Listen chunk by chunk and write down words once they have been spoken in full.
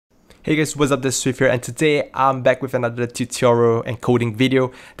Hey guys, what's up? This is Swift here, and today I'm back with another tutorial and coding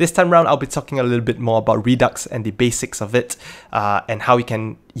video. This time around, I'll be talking a little bit more about Redux and the basics of it, and how we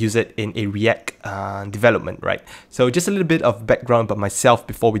can use it in a React development, right? So just a little bit of background about myself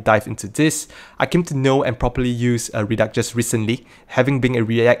before we dive into this. I came to know and properly use Redux just recently, having been a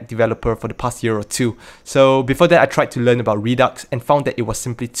React developer for the past year or two. So before that, I tried to learn about Redux and found that it was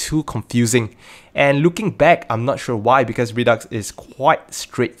simply too confusing. And looking back, I'm not sure why, because Redux is quite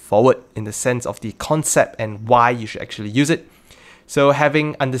straightforward in the sense of the concept and why you should actually use it. So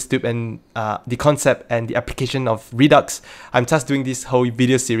having understood the concept and the application of Redux, I'm just doing this whole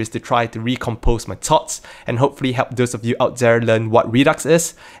video series to try to recompose my thoughts and hopefully help those of you out there learn what Redux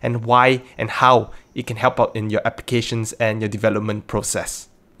is and why and how it can help out in your applications and your development process.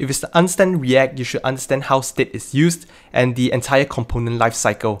 If you understand React, you should understand how state is used and the entire component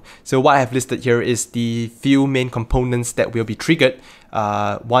lifecycle. So what I have listed here is the few main components that will be triggered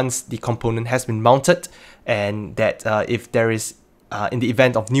once the component has been mounted, and that if there is in the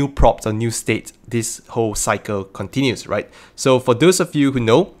event of new props or new state, this whole cycle continues, right? So for those of you who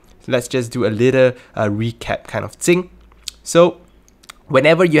know, let's just do a little recap kind of thing. So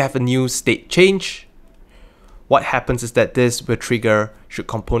whenever you have a new state change, what happens is that this will trigger should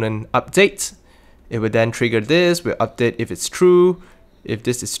component update. It will then trigger this, will update if it's true. If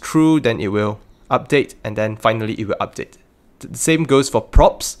this is true, then it will update, and then finally it will update. The same goes for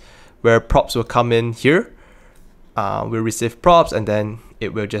props, where props will come in here. We'll receive props, and then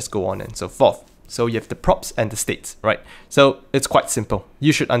it will just go on and so forth. So you have the props and the states, right? So it's quite simple.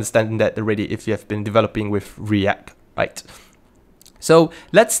 You should understand that already if you have been developing with React, right? So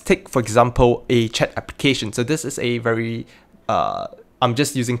let's take, for example, a chat application. So this is a very, I'm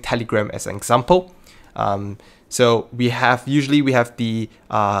just using Telegram as an example. So usually we have the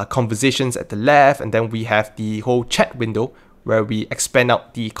conversations at the left, and then we have the whole chat window where we expand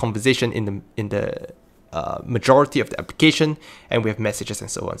out the conversation in the majority of the application, and we have messages and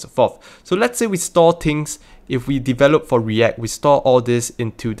so on and so forth. So let's say we store things. If we develop for React, we store all this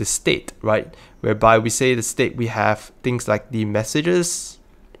into the state, right? Whereby we say the state, we have things like the messages,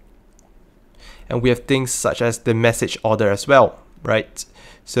 and we have things such as the message order as well, right?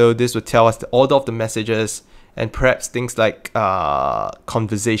 So this will tell us the order of the messages, and perhaps things like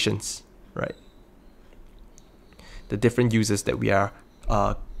conversations, right? The different users that we are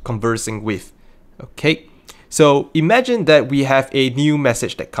conversing with. Okay, so imagine that we have a new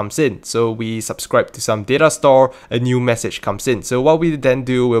message that comes in. So we subscribe to some data store, a new message comes in. So what we then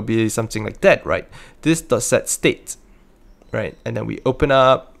do will be something like that, right? This .set state, right? And then we open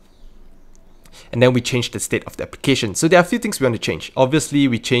up, and then we change the state of the application. So there are a few things we want to change. Obviously,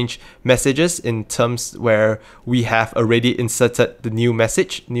 we change messages in terms where we have already inserted the new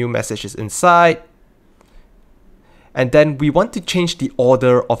message. New message is inside. And then we want to change the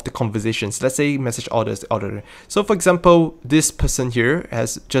order of the conversations. Let's say message order is the order. So for example, this person here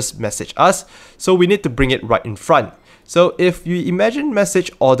has just messaged us, so we need to bring it right in front. So if you imagine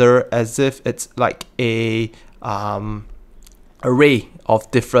message order as if it's like a array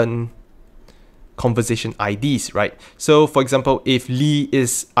of different conversation IDs, right? So for example, if Lee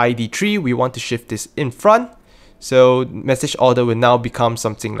is ID 3, we want to shift this in front. So message order will now become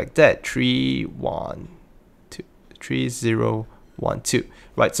something like that, 3012,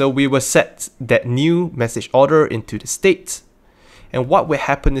 right? So we will set that new message order into the state, and what will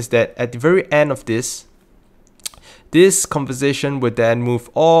happen is that at the very end of this conversation will then move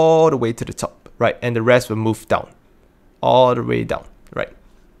all the way to the top, right? And the rest will move down, all the way down, right?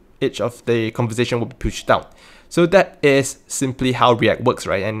 Each of the conversation will be pushed down. So that is simply how React works,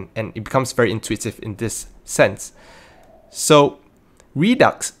 right? And it becomes very intuitive in this sense. So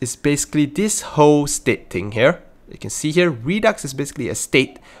Redux is basically this whole state thing here. You can see here, Redux is basically a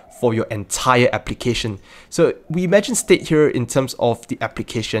state for your entire application. So we imagine state here in terms of the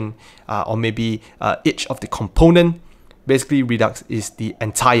application, or maybe each of the component. Basically, Redux is the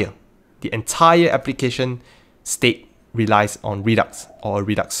entire application state relies on Redux or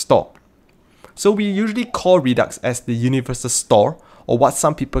Redux store. So we usually call Redux as the universal store, or what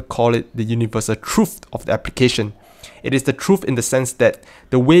some people call it, the universal truth of the application. It is the truth in the sense that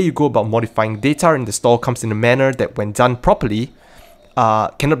the way you go about modifying data in the store comes in a manner that, when done properly,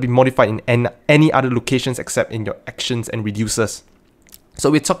 cannot be modified in any other locations except in your actions and reducers. So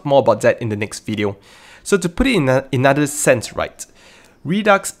we'll talk more about that in the next video. So to put it in another sense, right?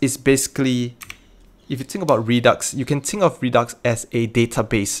 Redux is basically, if you think about Redux, you can think of Redux as a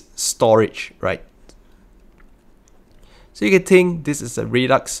database storage, right? So you can think this is a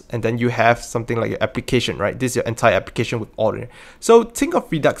Redux, and then you have something like your application, right? This is your entire application with order. So think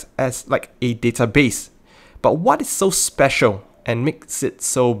of Redux as like a database. But what is so special and makes it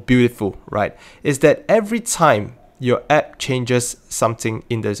so beautiful, right, is that every time your app changes something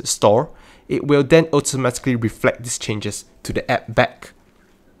in the store, it will then automatically reflect these changes to the app back.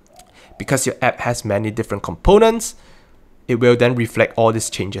 Because your app has many different components, it will then reflect all these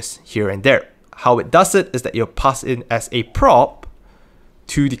changes here and there. How it does it is that you'll pass in as a prop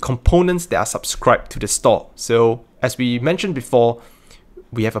to the components that are subscribed to the store. So as we mentioned before,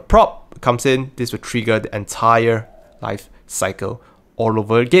 we have a prop comes in, this will trigger the entire life cycle all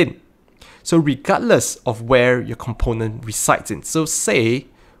over again. So regardless of where your component resides in, so say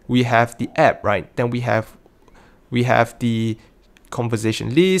we have the app, right? Then we have the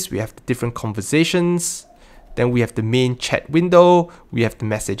conversation list, we have the different conversations, then we have the main chat window, we have the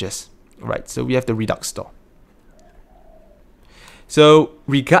messages, right? So we have the Redux store. So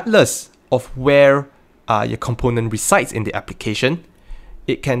regardless of where your component resides in the application,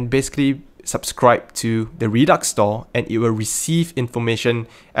 it can basically subscribe to the Redux store and it will receive information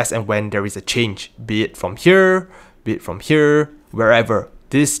as and when there is a change, be it from here, wherever.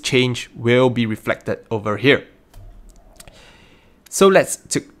 This change will be reflected over here. So let's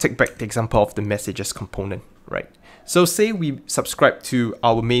take back the example of the messages component, right? So say we subscribe to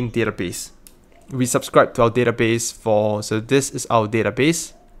our main database. We subscribe to our database so this is our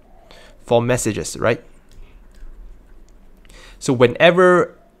database for messages, right? So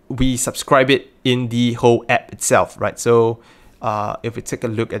whenever we subscribe it in the whole app itself, right? So if we take a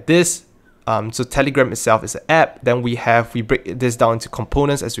look at this, so Telegram itself is an app. Then we break this down into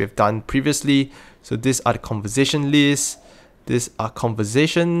components as we have done previously. So these are the conversation lists. These are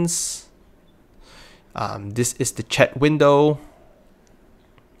conversations. This is the chat window.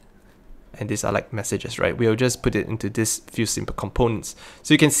 And these are like messages, right? We'll just put it into this few simple components.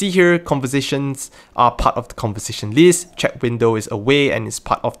 So you can see here, conversations are part of the conversation list. Chat window is away and is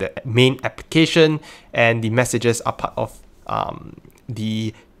part of the main application. And the messages are part of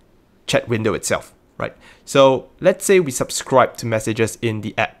the chat window itself, right? So let's say we subscribe to messages in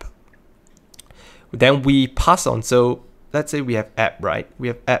the app. Then we pass on. So let's say we have app, right? We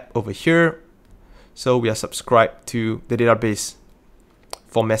have app over here. So we are subscribed to the database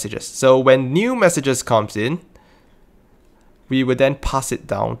for messages. So when new messages comes in, we will then pass it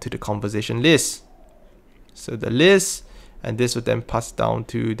down to the conversation list. So the list, and this will then pass down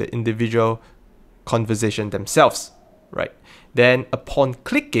to the individual conversation themselves, right? Then upon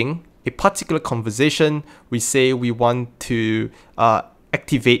clicking a particular conversation, we say we want to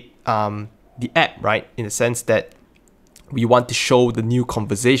activate the app, right? In the sense that we want to show the new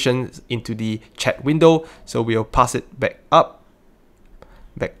conversations into the chat window. So we'll pass it back up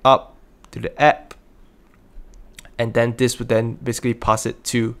to the app, and then this would then basically pass it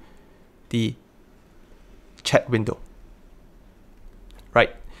to the chat window,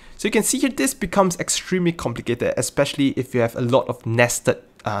 right? So you can see here this becomes extremely complicated, especially if you have a lot of nested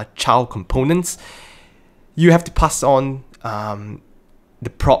child components. You have to pass on the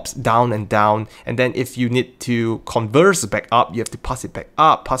props down, and then if you need to converse back up, you have to pass it back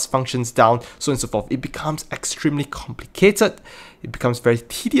up, pass functions down, so on and so forth. It becomes extremely complicated. It becomes very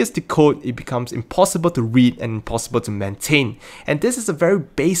tedious to code. It becomes impossible to read and impossible to maintain. And this is a very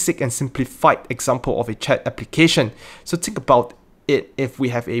basic and simplified example of a chat application. So think about it. If we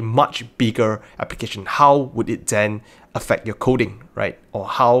have a much bigger application, how would it then affect your coding, right? Or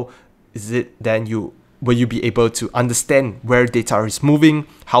how is it then will you be able to understand where data is moving,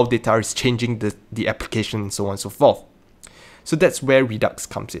 how data is changing the application, and so on and so forth. So that's where Redux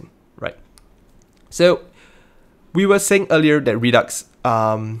comes in, right? So we were saying earlier that Redux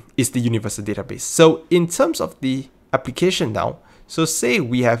is the universal database. So in terms of the application now, so say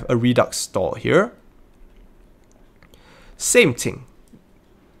we have a Redux store here. Same thing.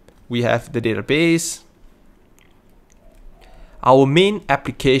 We have the database. Our main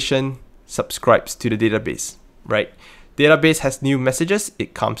application subscribes to the database, right? Database has new messages,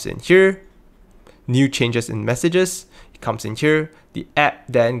 it comes in here. New changes in messages, it comes in here. The app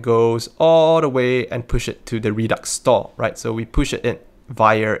then goes all the way and push it to the Redux store, right? So we push it in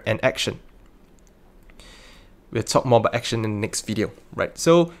via an action. We'll talk more about action in the next video, right?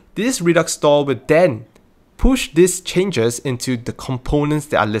 So this Redux store will then push these changes into the components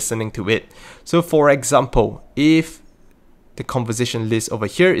that are listening to it. So for example, if the conversation list over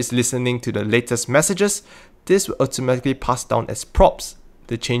here is listening to the latest messages, this will automatically pass down as props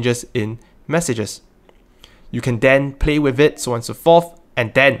the changes in messages. You can then play with it, so on and so forth,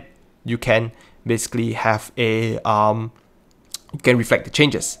 and then you can basically have a you can reflect the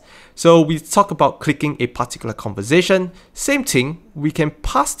changes. So we talk about clicking a particular conversation. Same thing, we can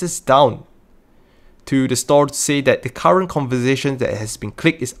pass this down to the store to say that the current conversation that has been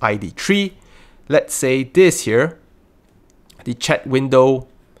clicked is ID 3. Let's say this here. the chat window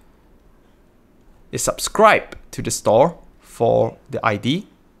is subscribed to the store for the ID.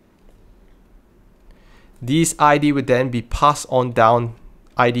 These ID would then be passed on down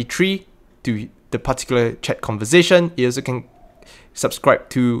ID tree to the particular chat conversation. You also can subscribe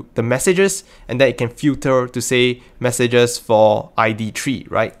to the messages, and then it can filter to say messages for ID tree,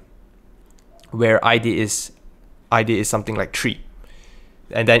 right? Where ID is something like tree,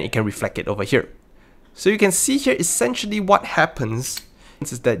 and then it can reflect it over here. So you can see here essentially what happens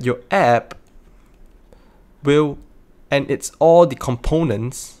is that your app will, and it's all the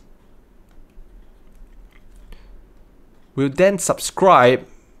components, will then subscribe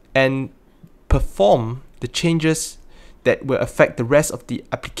and perform the changes that will affect the rest of the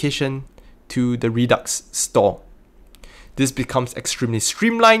application to the Redux store. This becomes extremely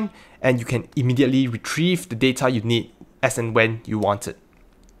streamlined, and you can immediately retrieve the data you need as and when you want it,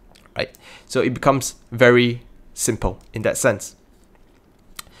 right? So it becomes very simple in that sense.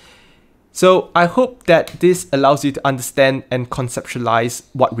 So I hope that this allows you to understand and conceptualize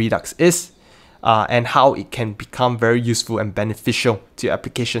what Redux is, and how it can become very useful and beneficial to your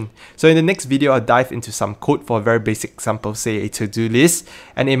application. So in the next video, I'll dive into some code for a very basic example, say a to-do list,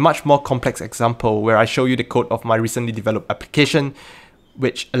 and a much more complex example where I show you the code of my recently developed application,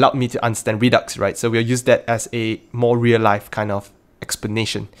 which allowed me to understand Redux, right? So we'll use that as a more real-life kind of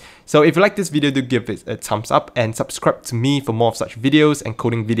explanation. So if you like this video, do give it a thumbs up and subscribe to me for more of such videos and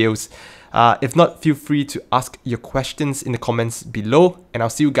coding videos. If not, feel free to ask your questions in the comments below, and I'll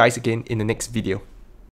see you guys again in the next video.